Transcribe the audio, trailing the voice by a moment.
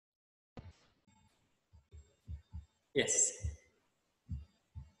Yes.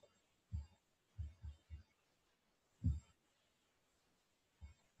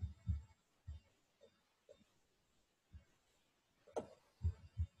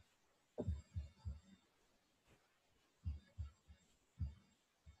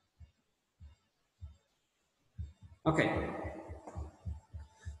 Okay.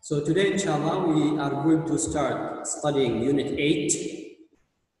 So today, inshallah, we are going to start studying Unit 8.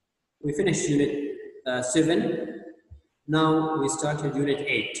 We finished Unit 7. Now we started Unit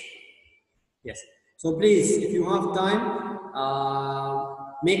 8. Yes. So please, if you have time,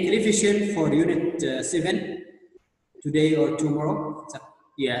 make revision for Unit 7 today or tomorrow.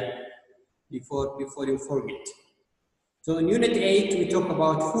 Yeah, before you forget. So in Unit 8, we talk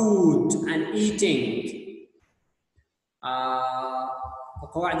about food and eating.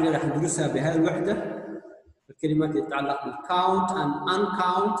 القواعد اللي راح ندرسها بهذه الوحدة الكلمات اللي تتعلق بالcount and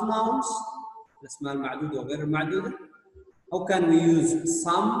uncount nouns الأسماء المعدودة وغير المعدودة. How can we use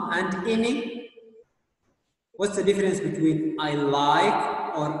some and any? What's the difference between I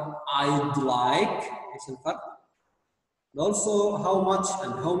like or I'd like? إيش الفرق؟ And also how much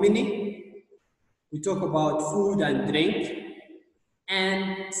and how many. We talk about food and drink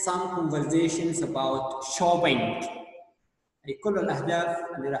and some conversations about shopping. هي كل الأهداف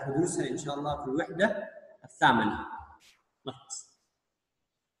اللي راح ندرسها إن شاء الله في الوحدة الثامنة.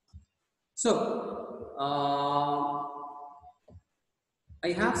 So,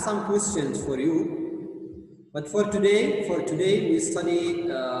 I have some questions for you, but for today we study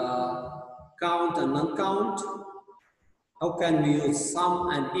count and non-count. How can we use some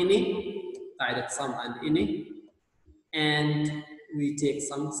and any? قاعدة some and any, and we take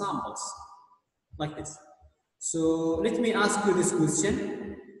some examples like this. So let me ask you this question.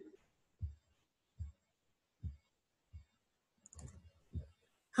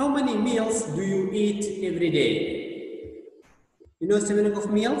 How many meals do you eat every day? You know the meaning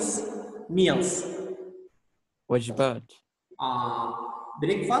of meals? Meals. وجبات.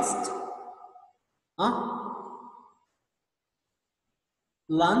 Breakfast.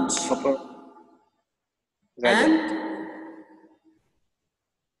 Lunch. And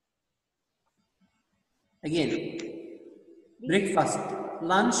again. Breakfast,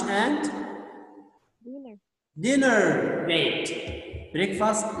 lunch, and dinner. Great.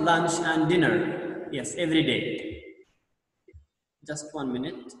 Breakfast, lunch, and dinner. Yes, every day. Just 1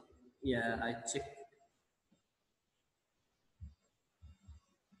 minute. Yeah, I check.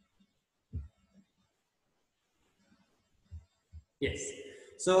 Yes.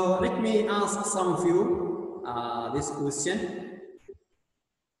 So let me ask some of you this question.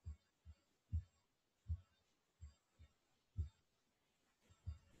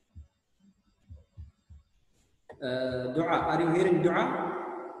 Dua, are you hearing Dua?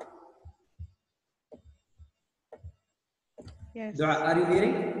 Yes. Dua, are you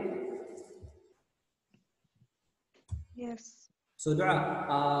hearing? Yes. So Dua,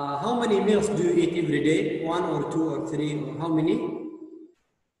 how many meals do you eat every day? 1 or 2 or 3 or how many?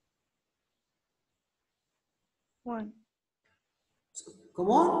 1. So, come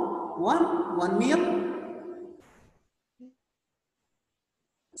on, one meal.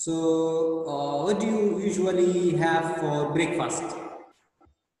 So what do you usually have for breakfast?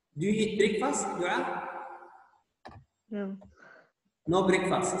 Do you eat breakfast, Dua? No. No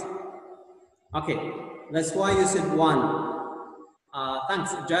breakfast. Okay, that's why you said 1.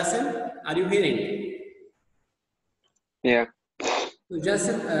 Thanks, Jason. Are you hearing? Yeah. So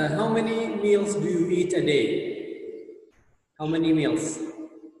Jason, how many meals do you eat a day? How many meals?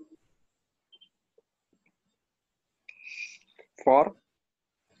 4.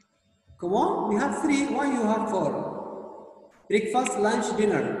 Come on, we have 3. Why you have 4? Breakfast, lunch,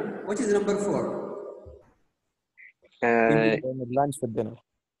 dinner. What is number 4? lunch for dinner.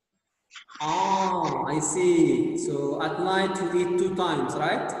 Oh, I see. So at night you eat 2 times,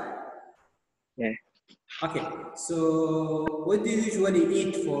 right? Yeah. Okay. So what do you usually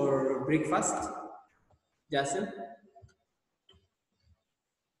eat for breakfast, Jason?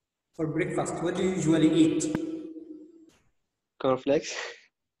 For breakfast, what do you usually eat? Cornflakes.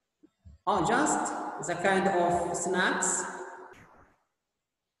 Oh, just it's a kind of snacks.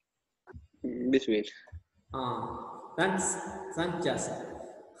 Between. Thanks, Jason.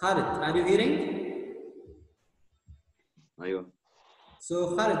 Khalid, are you hearing? أيوة.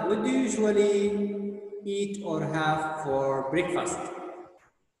 So Khalid, what do you usually eat or have for breakfast?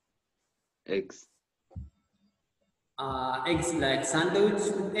 Eggs. Eggs like sandwich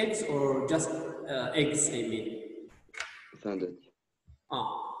with eggs or just eggs, I mean? Sandwich.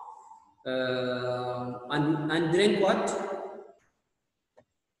 And drink what?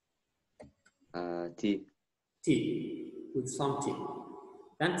 Tea. tea, with some tea.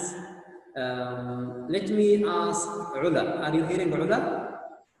 Thanks. Let me ask Ula. Are you hearing Ula?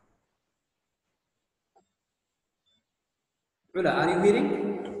 Ula, are you hearing?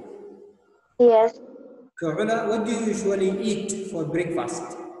 Yes. So Ula, what do you usually eat for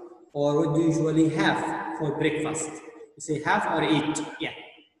breakfast? Or what do you usually have for breakfast? You say have or eat? Yeah.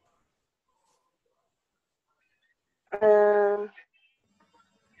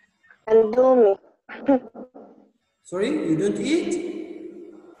 Indomie. Sorry, you don't eat?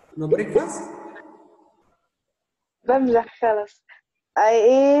 No breakfast? بمزح خلص. I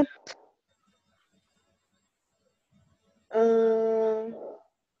eat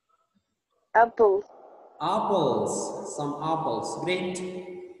apple. Apples. Some apples. Great.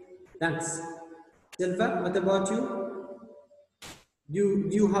 Thanks. Silva, what about you? Do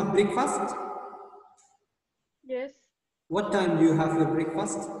you have breakfast? Yes. What time do you have your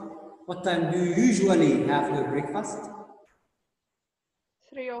breakfast? What time do you usually have your breakfast?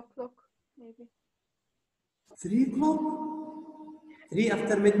 3 o'clock, maybe. 3 o'clock? 3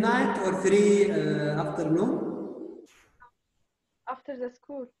 after midnight or 3 afternoon? After the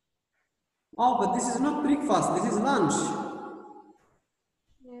school. Oh, but this is not breakfast, this is lunch.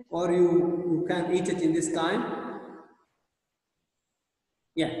 Yes. Or you can eat it in this time?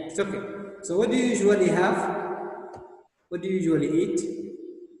 Yeah, it's okay. So what do you usually have? What do you usually eat?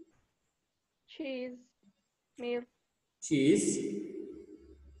 Cheese, milk. Cheese,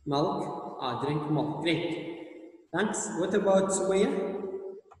 milk, drink milk. Great. Thanks. What about Sumaya?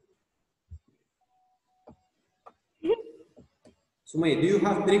 Sumaya, do you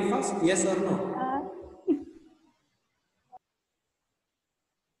have breakfast? Yes or no?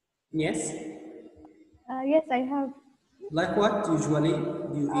 Yes. Yes, I have Like what usually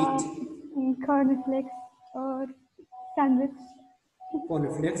do you eat? cornflakes or sandwich.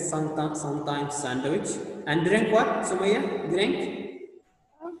 Cornflakes, sometimes sandwich. And drink what, Sumaya? Drink?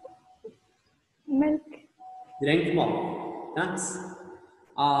 Milk. Drink milk. Thanks.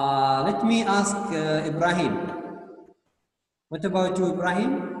 Let me ask Ibrahim. What about you,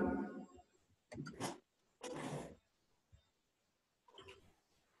 Ibrahim?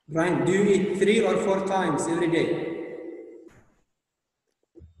 Ibrahim, do you eat 3 or 4 times every day?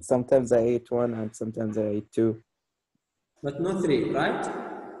 Sometimes I eat 1 and sometimes I eat 2. But not 3, right?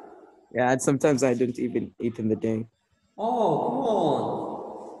 Yeah, and sometimes I don't even eat in the day. Oh, come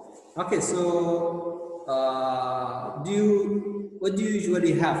on. Okay, so what do you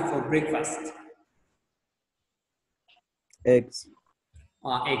usually have for breakfast? Eggs.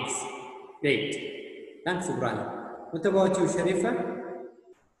 Eggs. Great. Thanks, Ibrahim. What about you, Sharifa?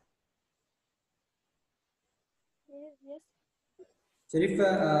 Yes.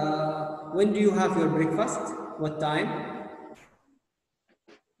 Sharifa, when do you have your breakfast? What time?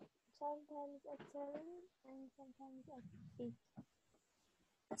 Sometimes at 7 and sometimes at 8.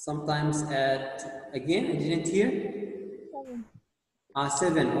 Sometimes at, again, I didn't hear? 7.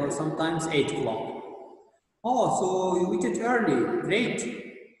 7 or sometimes 8 o'clock. Oh, so you eat it early. Great.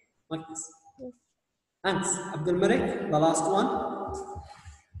 Like this. Yes. Thanks. Abdul Malik, the last one.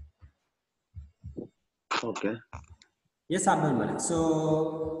 Okay. Yes, Abdul Malik. So,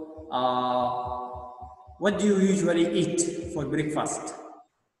 what do you usually eat for breakfast?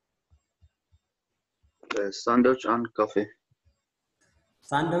 Sandwich and coffee.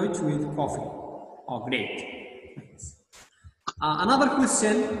 Sandwich with coffee. Oh, great. Another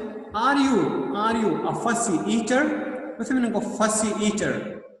question. Are you a fussy eater? What's the meaning of fussy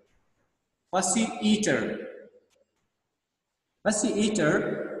eater? Fussy eater. Fussy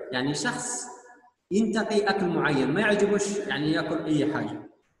eater يعني شخص ينتقي أكل معين، ما يعجبوش يعني يأكل أي حاجة.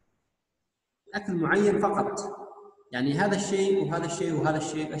 أكل معين فقط. يعني هذا الشيء وهذا الشيء وهذا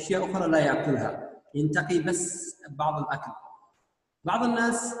الشيء، أشياء أخرى لا يأكلها. ينتقي بس بعض الأكل. بعض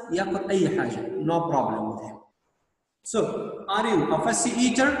الناس يأكل أي حاجة. No problem with him. So, are you a fussy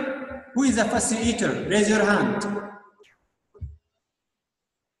eater? Who is a fussy eater? Raise your hand.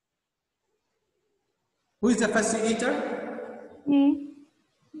 Who is a fussy eater? Me.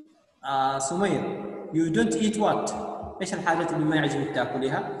 سمية. You don't eat what? إيش الحاجات اللي ما يعجبك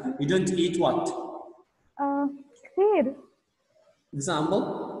تاكلها؟ You don't eat what? كثير. Example?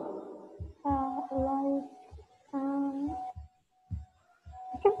 Like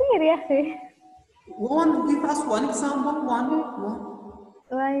كثير يا أخي. Give us one example. One.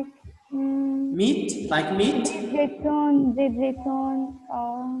 Like Meat, like meat. زيت زيتون.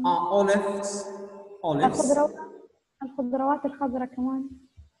 Olives. الخضروات الخضراء كمان.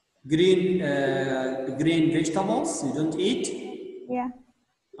 Green vegetables. You don't eat. Yeah.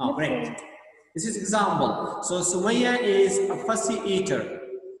 Great. This is example. So Sumaya is a fussy eater.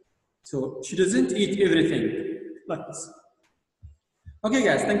 So she doesn't eat everything. like this. Okay,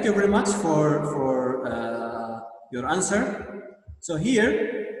 guys, thank you very much for your answer. So here,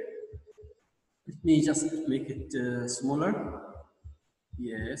 let me just make it smaller.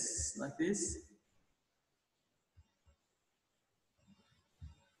 Yes, like this.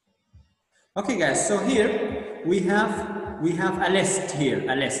 Okay, guys. So here we have a list here,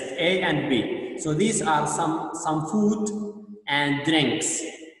 a list A and B. So these are some food and drinks.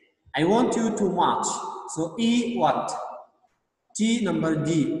 I want you to match. So E what? Tea number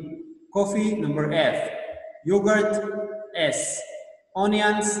D, coffee number F, yogurt S,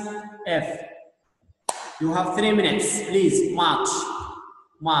 onions F. You have 3 minutes, please match.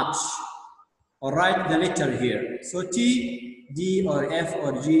 Or write the letter here. So T, D or F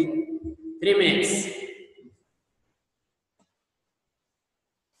or G, 3 minutes.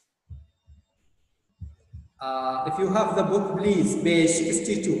 If you have the book, please, page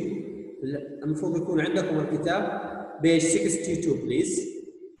 62. المفروض يكون عندكم الكتاب page 62, please.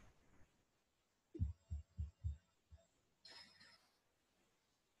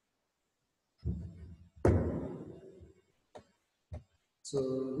 So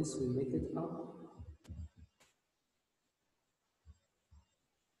this will make it up.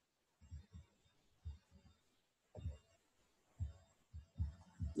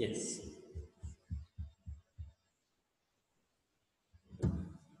 Yes.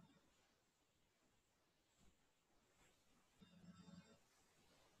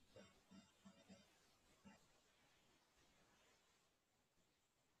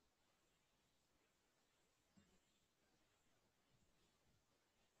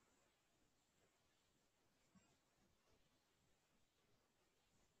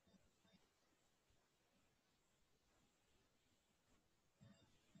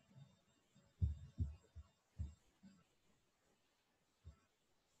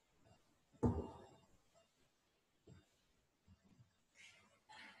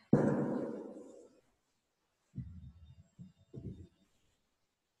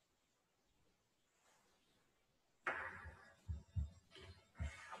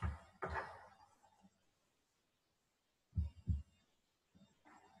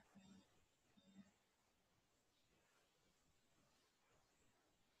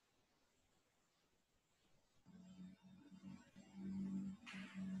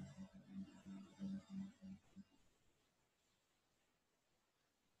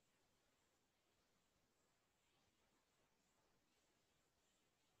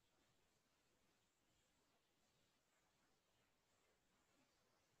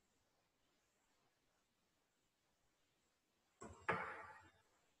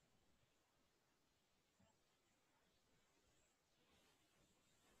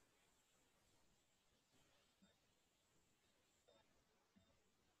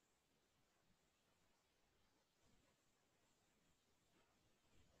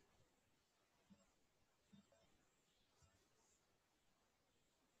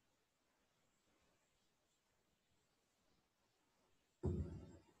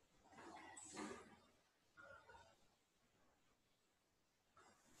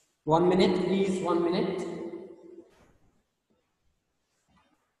 One minute, please, 1 minute.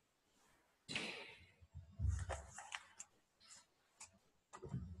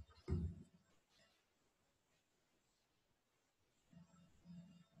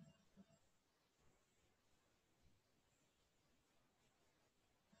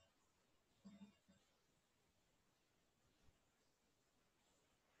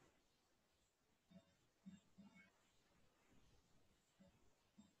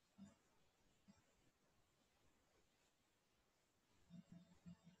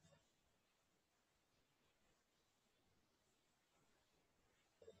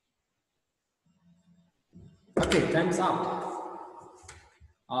 Okay, time's up.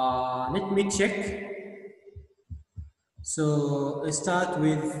 Let me check. So let's start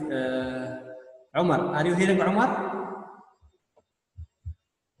with Omar. Are you hearing Omar?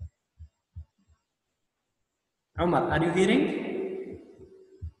 Omar, are you hearing?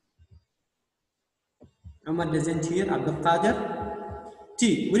 Omar doesn't hear. Abdul Qadir.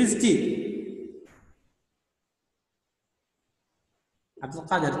 T. Where is T? Abdul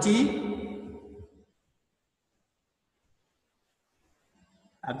Qadir. T.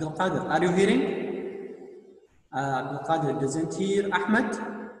 Abdul Qadir, are you hearing? Abdul Qadir doesn't hear. Ahmed?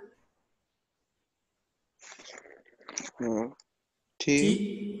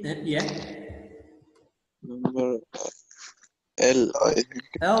 T. Yeah. Number L, I think.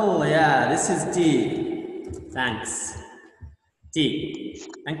 Oh, yeah, this is T. Thanks. T.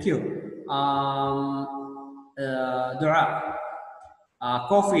 Thank you. Dua.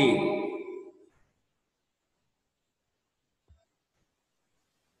 Coffee.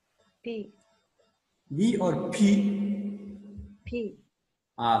 P. V or P? P.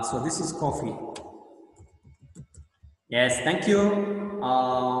 So this is coffee. Yes, thank you.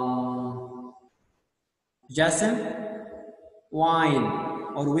 Jason, wine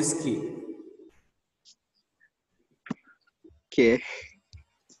or whiskey? K.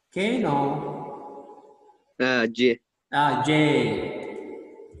 K, no. J. J.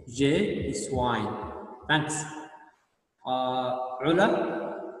 J is wine. Thanks. Ula,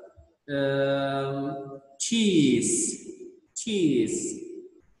 cheese. Cheese.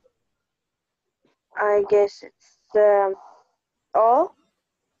 I guess it's O.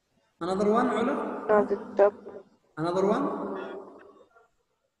 Another one, Ula? Not the top. Another one?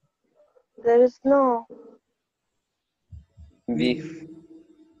 There is no. V.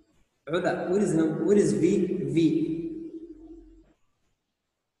 Ula, what is V? V.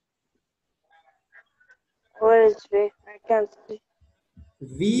 Where is V? I can't see.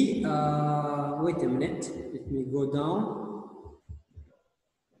 V, wait a minute. Let me go down.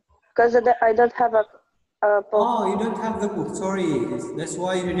 Because I don't have a book. Oh, you don't have the book. Sorry. That's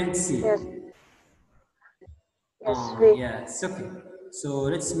why you didn't see. Yes. Yes, V. Yeah, it's okay. So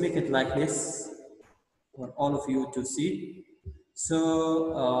let's make it like this for all of you to see. So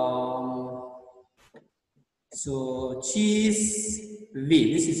cheese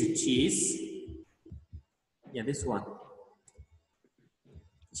V. This is a cheese. Yeah, this one.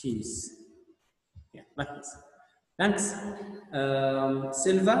 Cheese. Yeah, like this. Thanks.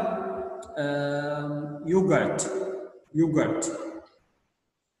 Silva. Yogurt. Yogurt.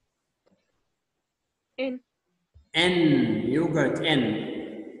 N. N. Yogurt. N.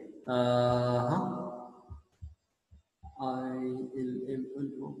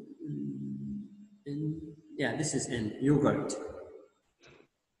 N. Yeah, this is N. Yogurt.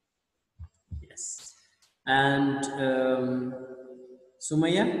 Yes. And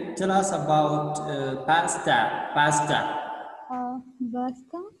Sumaya, tell us about pasta. Pasta.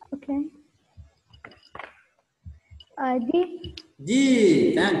 Basta. Okay. D.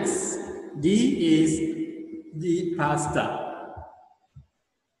 D. Thanks. D is the pasta.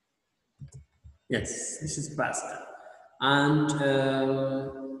 Yes, this is pasta. And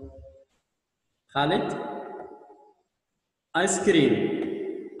Khalid, ice cream.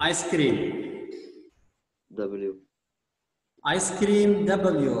 Ice cream. W. Ice cream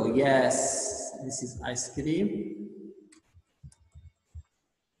W. Yes, this is ice cream.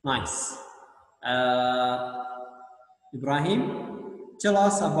 Nice. Ibrahim, tell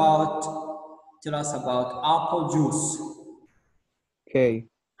us about apple juice. K.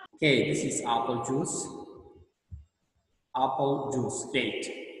 Okay, this is apple juice. Apple juice. Great.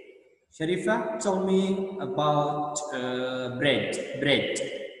 Sharifa, tell me about bread. Bread.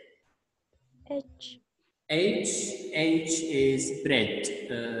 H. H is bread.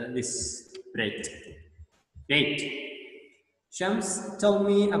 This bread. Great. Shams, tell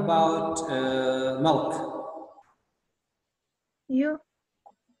me about milk. U.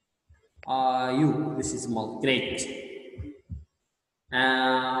 U. This is milk. Great.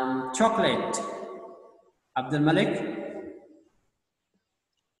 Chocolate. Abdul Malik.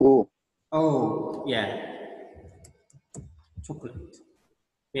 O. Oh, yeah. Chocolate.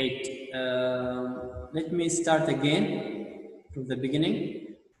 Great. Let me start again from the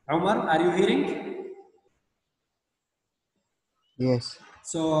beginning. Omar, are you hearing? Yes.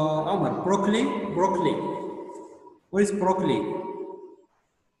 So, Omar, broccoli. Broccoli. What is broccoli?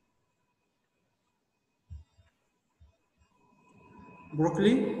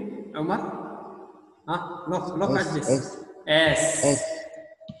 Broccoli, Omar? Look at this. S.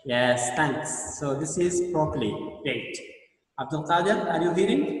 Yes, thanks. So this is broccoli. Great. Abdul Qadir, are you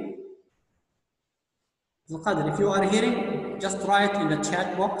hearing? Abdul Qadir, if you are hearing, just write in the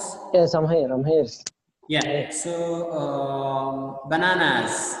chat box. Yes, I'm here. I'm here. Yeah. So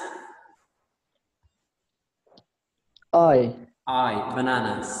bananas. I.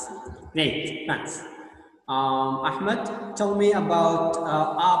 Bananas. Great, thanks. Ahmed, tell me about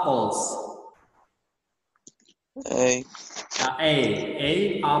apples. A.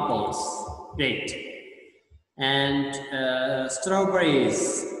 Apples. Great. And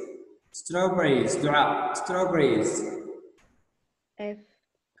strawberries. Strawberries. Dua. Strawberries. F.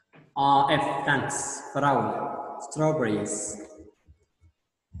 F. Thanks. Faraul. Strawberries.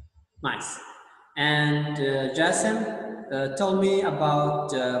 Nice. And Jasim, tell me about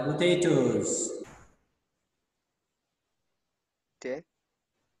potatoes. T.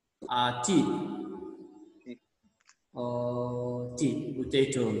 T. T.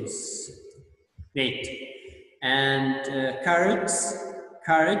 Potatoes. Great. And carrots.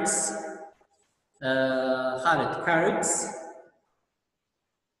 Carrots. Khalid, carrots.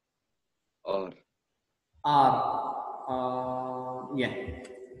 R. Yeah.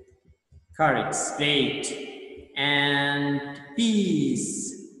 Courage, great. And peace.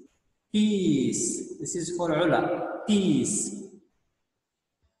 Peace. This is for Ula. Peace.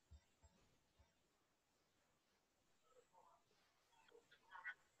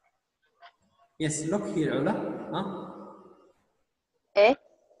 Yes, look here, Ula. Huh? A.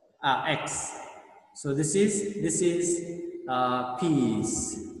 X. So this is peace.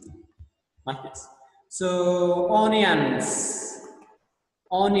 Like this. So onions.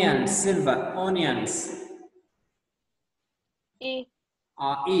 Onions, silver, onions. E.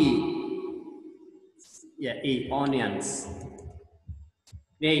 E. Yeah, E, onions.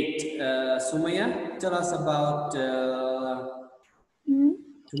 Great. Sumaya, tell us about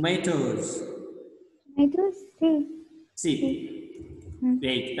tomatoes. Tomatoes, C. C.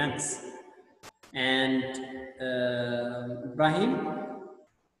 Great, thanks. And Ibrahim,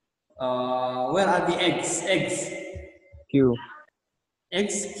 where are the eggs? Eggs. Q.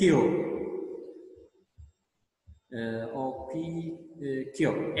 Eggs, Q.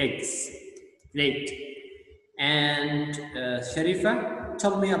 Q, eggs. Great. And Sharifa,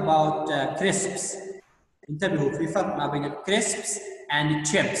 tell me about crisps. انتبهوا في فرق ما بين crisps and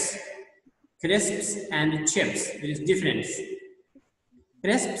chips. Crisps and chips. There is difference.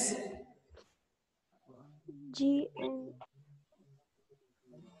 Crisps. G and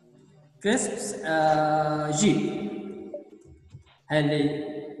crisps جي. هذه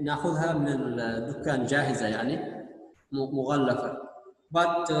ناخذها من الدكان جاهزة يعني مغلفة.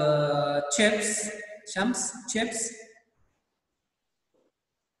 But chips, شمس, chips.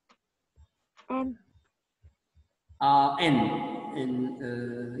 M.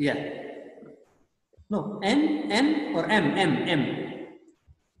 Yeah. No, N or M.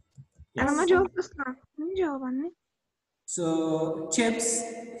 أنا ما Yes. جاوبت أصلا. من جاوب عني؟ So chips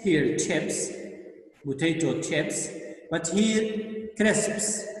here, chips, potato chips, but here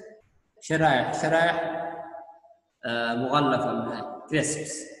crisps. شرايح مغلفة منها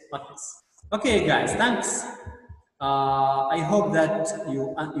crisps. Okay, guys, thanks. I hope that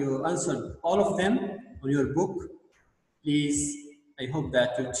you answered all of them on your book. Please, I hope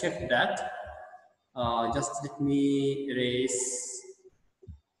that you check that. Just let me erase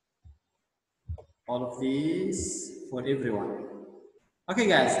all of these for everyone. Okay,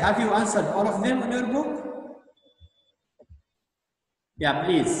 guys, have you answered all of them in your book? Yeah,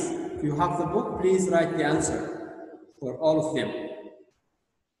 please. If you have the book, please write the answer for all of them.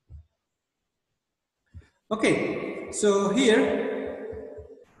 Okay, so here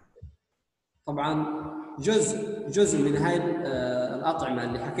طبعا جزء من هاي الأطعمة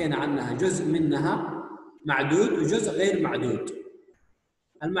اللي حكينا عنها، جزء منها معدود وجزء غير معدود.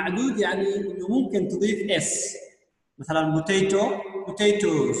 المعدود يعني انه ممكن تضيف اس، مثلا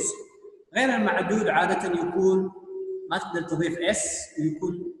potatoes. غير المعدود عادة يكون ما تقدر تضيف اس،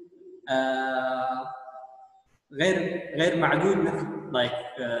 ويكون غير معدود مثل like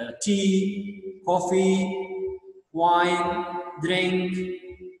tea, coffee, wine, drink,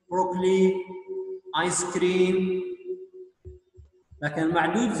 broccoli, ice cream. لكن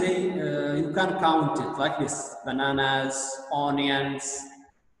المعدود زي you can count it like this: bananas, onions,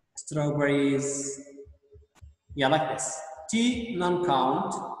 strawberries. Yeah, like this. Tea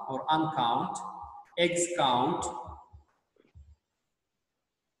non-count or uncount. Eggs count.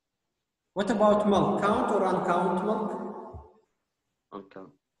 What about milk? Count or uncount milk?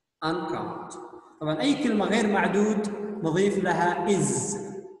 Uncount. uncount. طبعا أي كلمة غير معدود نضيف لها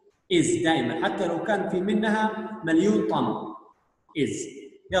is دائما، حتى لو كان في منها مليون طن. is.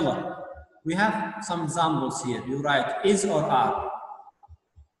 يلا. We have some examples here. You write is or are.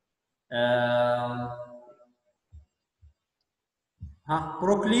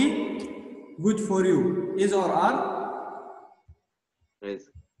 Broccoli, good for you. Is or are? Is.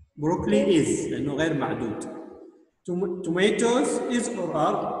 Broccoli is لأنه غير معدود. Tomatoes is or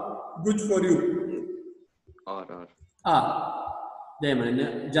are? Good for you. R.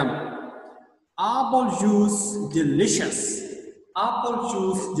 دائما جمع. Apple juice delicious. Apple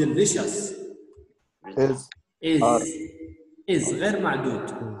juice delicious. is غير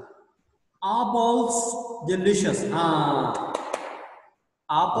معدود. Apples delicious.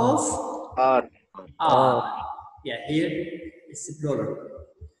 Apples R. are. Yeah, here it's plural.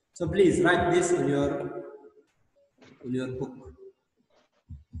 So please write this in your book.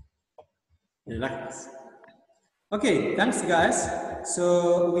 Like this. Okay, thanks guys.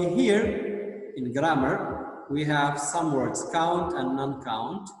 So we here in grammar we have some words count and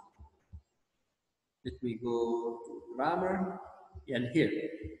non-count. Let me go to grammar and here.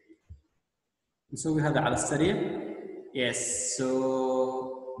 نسوي هذا على السريع. Yes, so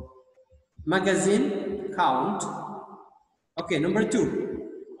magazine count. Okay, number 2.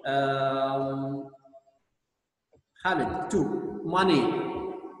 Khalid, 2. Money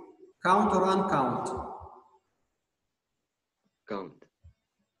count or uncount? Count.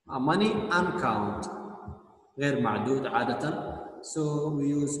 Money uncount غير معدود عادة. So we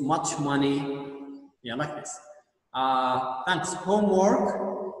use much money. Yeah, like this. Thanks. Homework.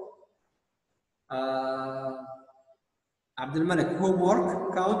 Abdul Malik,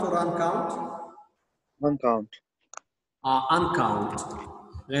 homework count or uncount? uncount. Uncount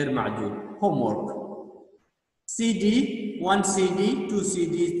غير معدود. Homework. CD, 1 CD, 2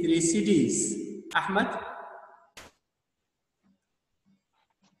 CD, 3 CDs. Ahmed?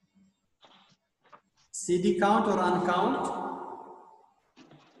 CD count or uncount?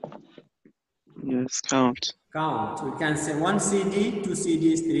 Yes, count. Count. We can say 1 CD, 2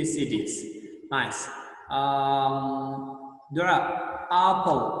 CDs, 3 CDs. Nice. Dura,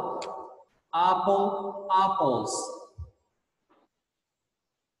 apple. Apple, apples.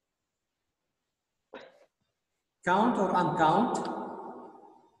 Count or uncount?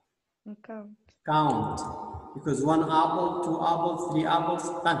 Count. Count. Because 1 apple, 2 apples, 3 apples.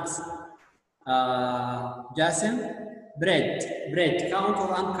 Thanks. Jasim, bread. Bread. Count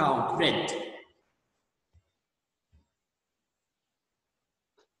or uncount? Bread.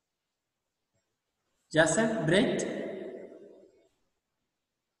 Jasim, bread.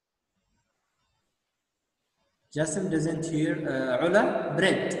 Jasim doesn't hear. Ula,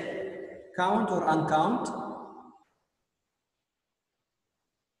 bread. Count or uncount?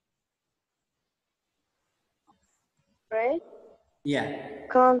 Bread. Yeah.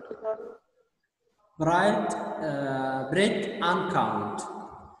 Count. Bread, bread uncount.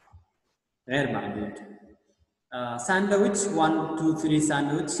 غير معدود. Sandwich, 1, 2, 3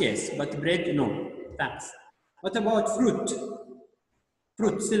 sandwich, yes, but bread, no. Thanks. What about fruit?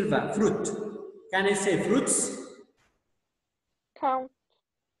 Fruit, Silva, fruit. Can I say fruits? Count.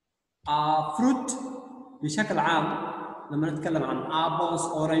 Fruit بشكل عام لما نتكلم عن apples,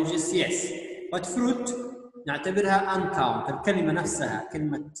 oranges, yes. But fruit نعتبرها uncount. الكلمة نفسها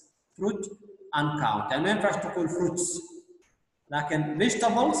كلمة fruit uncount. يعني ما ينفعش تقول fruits. لكن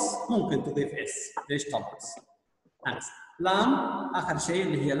vegetables ممكن تضيف s. vegetables. Thanks. Lamb آخر شيء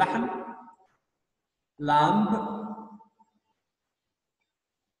اللي هي لحم. Lamb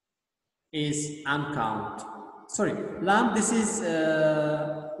is uncount. Sorry, lamb. This is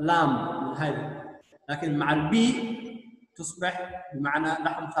lamb هذا. لكن مع البي تصبح بمعنى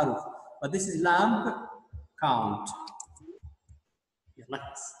لحم خروف. But this is lamb count. Like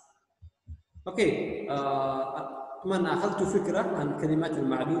this. Okay. أتمنى أخذتوا فكرة عن الكلمات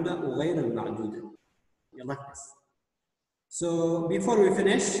المعدودة وغير المعدودة. Like this. So before we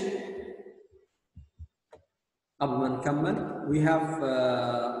finish, قبل ما نكمل, we have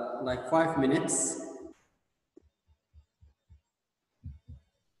like 5 minutes.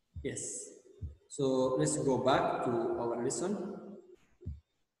 Yes. So let's go back to our lesson.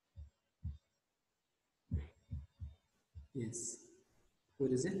 Yes.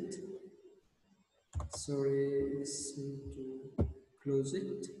 What is it? Sorry, listen to close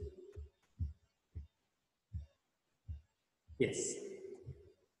it. Yes.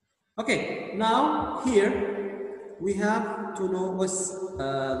 Okay, now here we have to know what's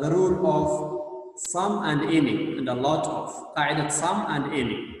the rule of sum and any and a lot of قاعدة sum and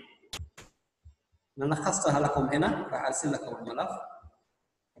any. أنا لخصتها لكم هنا، راح أرسل لكم الملف.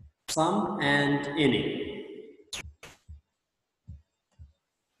 Sum and any.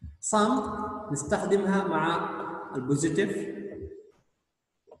 Sum نستخدمها مع البوزيتيف،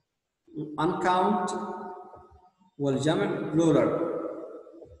 uncount والجمع plural.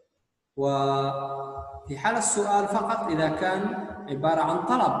 وفي حال السؤال فقط إذا كان عبارة عن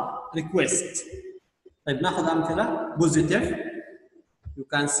طلب request. طيب ناخذ أمثلة. Positive, you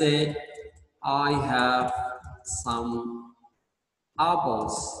can say I have some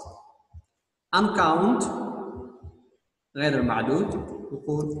apples. Uncount غير المعدود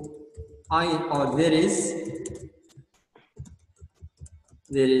يقول I or there is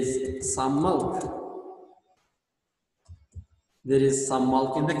some milk. There is some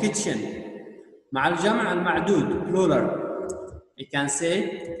milk in the kitchen. مع الجمع المعدود plural, you can say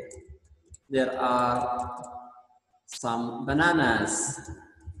there are some bananas.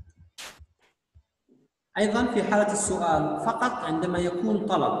 أيضا في حالة السؤال فقط عندما يكون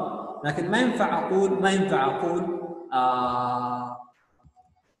طلب، لكن ما ينفع أقول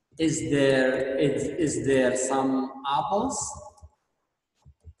is there some apples?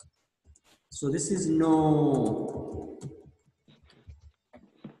 So this is no.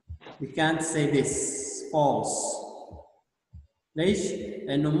 We can't say this. False. ليش؟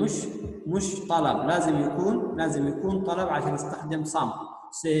 لأنه مش طلب، لازم يكون طلب عشان نستخدم some.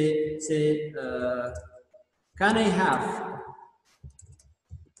 say can I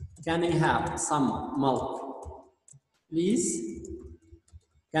have some milk please?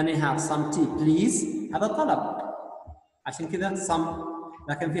 Can I have some tea please؟ هذا طلب عشان كذا some.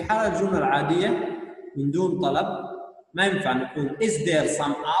 لكن في حالة الجملة العادية من دون طلب ما ينفع نقول is there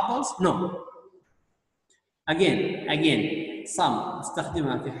some apples؟ no. again some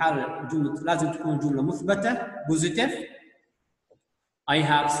نستخدمها في حال جملة لازم تكون جملة مثبتة positive. I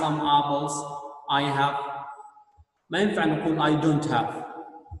have some apples. I have. ما ينفع نقول I don't have.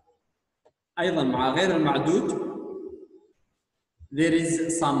 أيضا مع غير المعدود there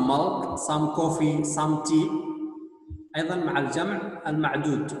is some milk, some coffee, some tea. أيضا مع الجمع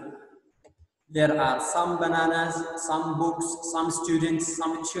المعدود there are some bananas, some books, some students,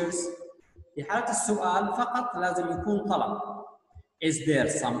 some chairs. في حالة السؤال فقط لازم يكون طلب. Is there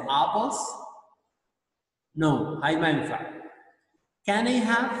some apples? No. هاي ما ينفع. Can I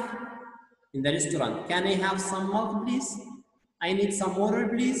have in the restaurant? Can I have some milk, please? I need some water,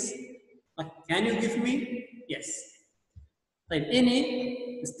 please. Can you give me? Yes. طيب any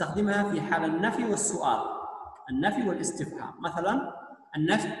نستخدمها في حال النفي والسؤال. النفي والاستفهام. مثلا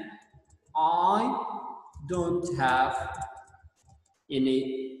النفي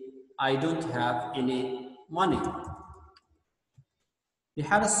I don't have any money. في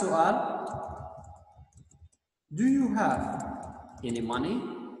حال السؤال do you have any money?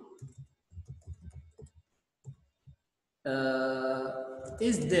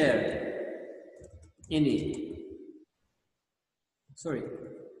 Is there any? Sorry.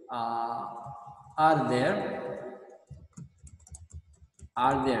 Are there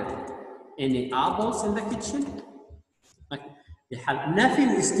any apples in the kitchen? في حال نفي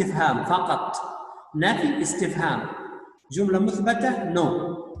واستفهام فقط. نفي استفهام. جملة مثبتة no.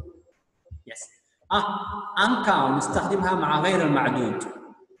 Yes. uncount نستخدمها مع غير المعدود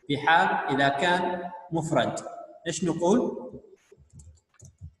في حال إذا كان مفرد. إيش نقول؟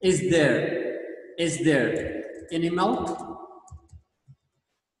 Is there any milk?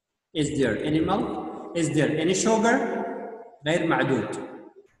 Is there any milk? Is there any sugar? غير معدود.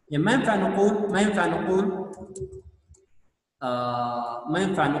 يعني ما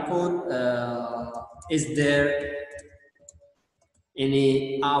ينفع نقول is there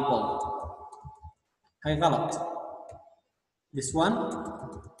any apple? هاي غلط. This one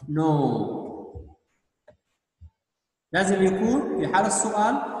no. لازم يكون في حال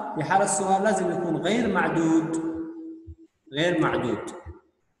السؤال لازم يكون غير معدود.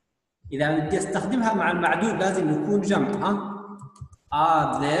 إذا بدي استخدمها مع المعدود لازم يكون جمع.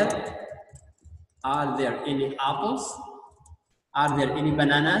 Are there any apples? Are there any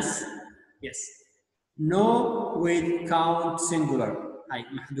bananas? Yes. No with count singular. هاي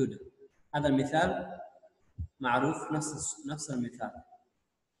محدودة. هذا المثال معروف نفس المثال.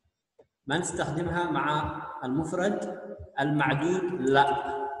 ما نستخدمها مع المفرد المعدود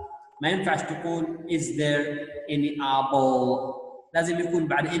لا. ما ينفعش تقول is there any apple. لازم يكون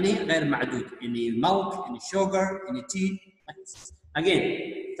بعد any غير معدود. any milk, any sugar, any tea. Again,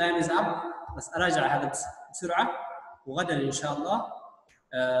 time is up. بس أراجع هذا بسرعة وغدا إن شاء الله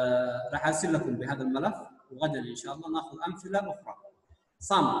راح أرسل لكم بهذا الملف وغدا إن شاء الله ناخذ أمثلة أخرى.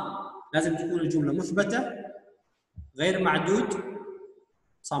 some لازم تكون الجملة مثبتة غير معدود.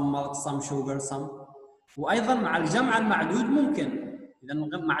 some milk, some sugar, some. وأيضا مع الجمع المعدود ممكن إذا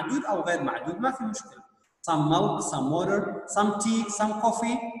معدود أو غير معدود ما في مشكلة. some milk, some water, some tea, some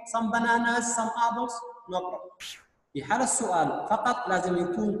coffee, some bananas, some apples. No problem. في حال السؤال فقط لازم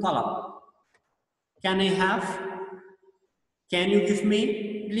يكون طلب. Can I have? Can you give me?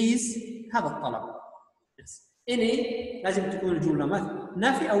 Please. هذا الطلب. Yes. Any لازم تكون الجملة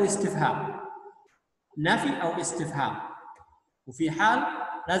نفي أو استفهام. وفي حال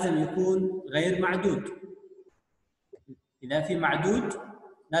لازم يكون غير معدود. إذا في معدود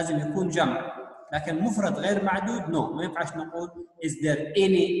لازم يكون جمع. لكن مفرد غير معدود no. ما ينفعش نقول is there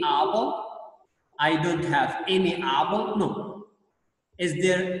any apple? I don't have any apple. No. Is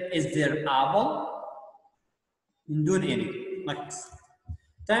there apple? من دون any. Like this.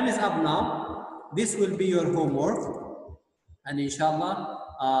 Time is up now. This will be your homework. And inshallah,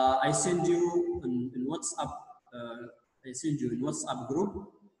 I send you in WhatsApp. I send you in WhatsApp group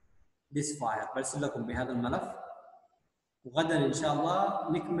this file. برسل لكم بهذا الملف. وغدا إن شاء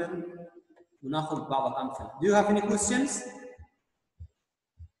الله نكمل وناخذ بعض الأمثلة. Do you have any questions?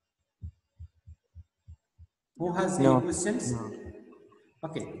 Who has any questions? No.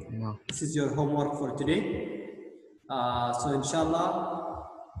 Okay. No. This is your homework for today. So inshallah,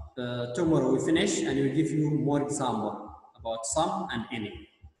 tomorrow we finish and we'll give you more example about some and any.